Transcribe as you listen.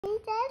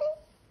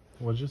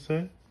What'd you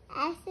say?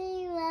 I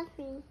say you love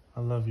me. I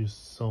love you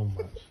so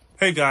much.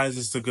 Hey guys,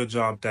 it's the Good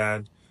Job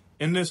Dad.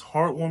 In this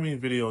heartwarming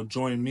video,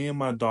 join me and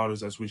my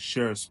daughters as we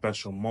share a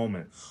special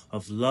moment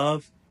of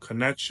love,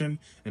 connection,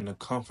 and the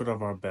comfort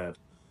of our bed.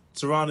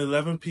 It's around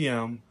 11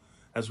 p.m.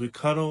 As we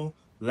cuddle,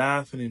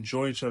 laugh, and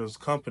enjoy each other's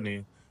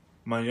company,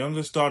 my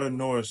youngest daughter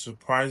Nora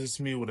surprises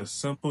me with a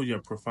simple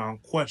yet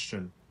profound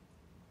question.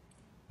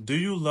 Do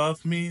you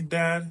love me,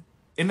 Dad?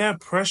 In that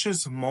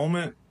precious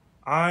moment,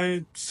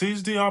 I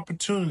seized the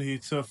opportunity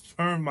to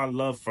affirm my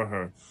love for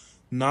her,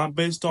 not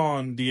based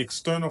on the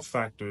external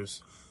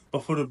factors,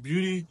 but for the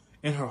beauty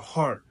in her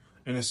heart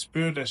and the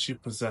spirit that she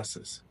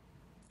possesses.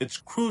 It's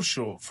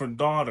crucial for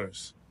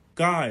daughters,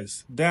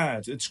 guys,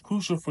 dads, it's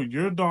crucial for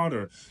your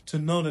daughter to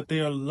know that they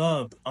are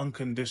loved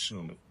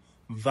unconditionally,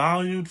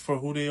 valued for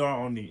who they are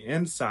on the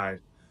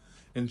inside,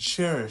 and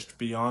cherished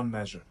beyond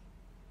measure.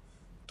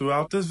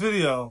 Throughout this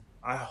video,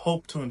 I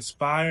hope to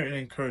inspire and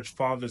encourage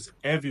fathers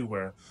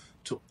everywhere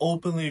to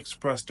openly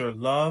express their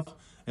love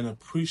and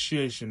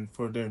appreciation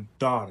for their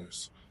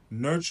daughters,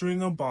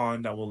 nurturing a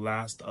bond that will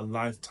last a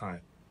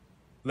lifetime.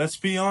 Let's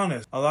be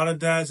honest, a lot of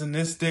dads in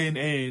this day and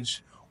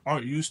age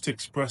aren't used to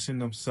expressing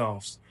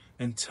themselves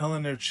and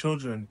telling their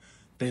children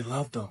they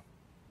love them.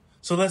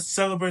 So let's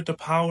celebrate the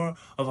power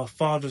of a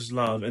father's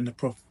love and the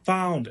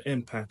profound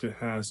impact it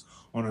has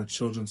on our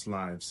children's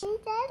lives.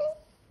 Daddy?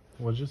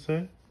 What'd you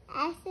say?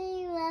 I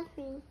say you love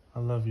me. I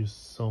love you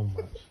so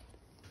much.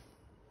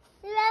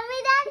 You love me,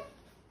 Daddy?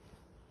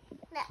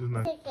 She's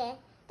not- Okay.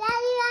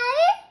 Daddy, love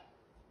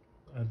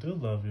you? I do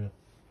love you.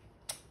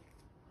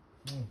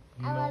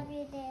 I love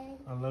you, Daddy.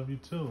 I love you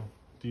too.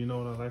 Do you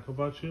know what I like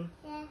about you?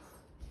 Yes.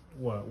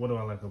 What? What do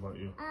I like about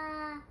you?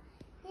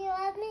 You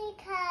love me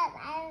because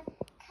I'm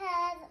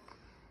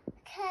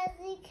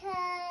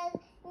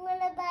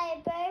gonna buy a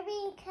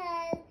Barbie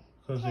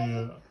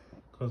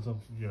Because of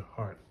your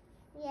heart.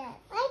 yeah.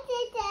 I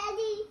say,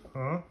 Daddy.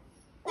 Huh?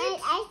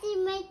 I see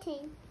my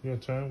thing. Your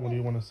turn. What do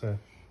you want to say?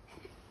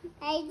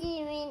 I do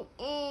it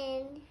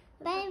and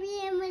baby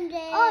I'm a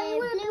day. Oh, you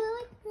want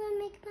to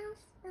make a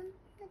mouse?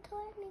 A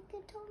toy? Make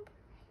a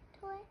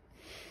toy?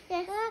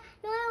 Yes.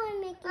 No, I want to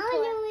make a toy.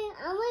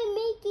 I want to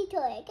make a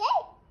toy, okay?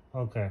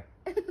 Okay.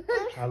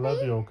 I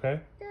love you, okay?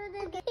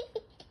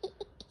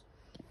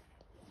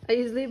 Are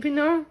you sleeping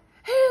now?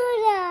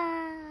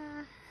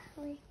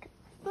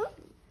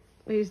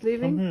 Are you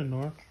sleeping? Come here,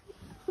 Nora.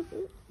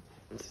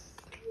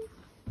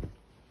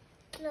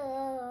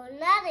 No,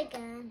 not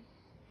again.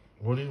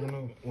 What do you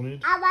want to...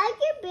 I like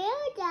your bear,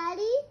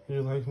 Daddy.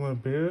 You like my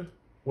beard?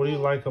 What do you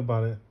like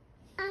about it?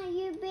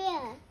 Your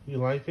bear. You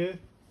like it?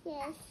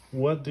 Yes.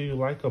 What do you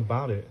like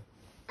about it?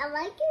 I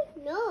like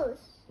your nose.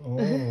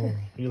 Oh,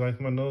 you like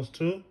my nose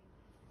too?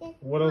 Yes.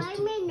 What else? Like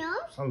my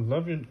nose? I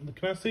love your...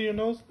 Can I see your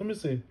nose? Let me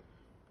see.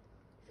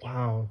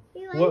 Wow.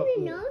 You like your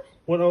nose?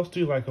 What else do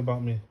you like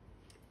about me?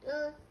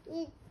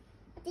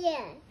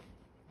 Yeah.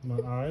 My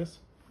eyes?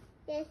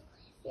 Yes,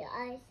 your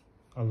eyes.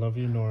 I love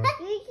you, Nora.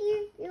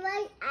 You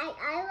like, I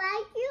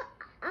like you.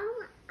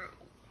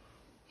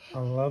 I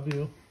love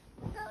you.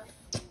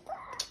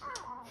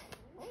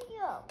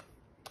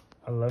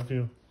 I love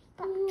you.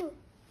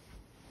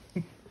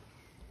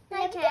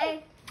 My turn.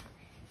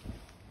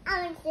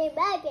 I'm going to say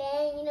bye,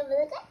 and you know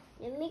what?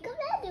 Let me go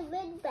back to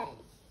bed.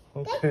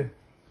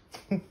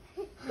 Okay.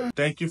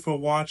 Thank you for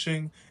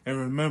watching, and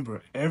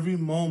remember, every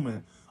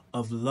moment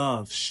of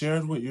love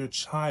shared with your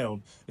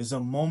child is a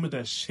moment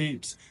that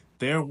shapes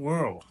their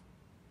world.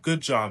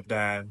 Good job,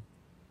 Dad.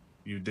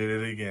 You did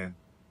it again.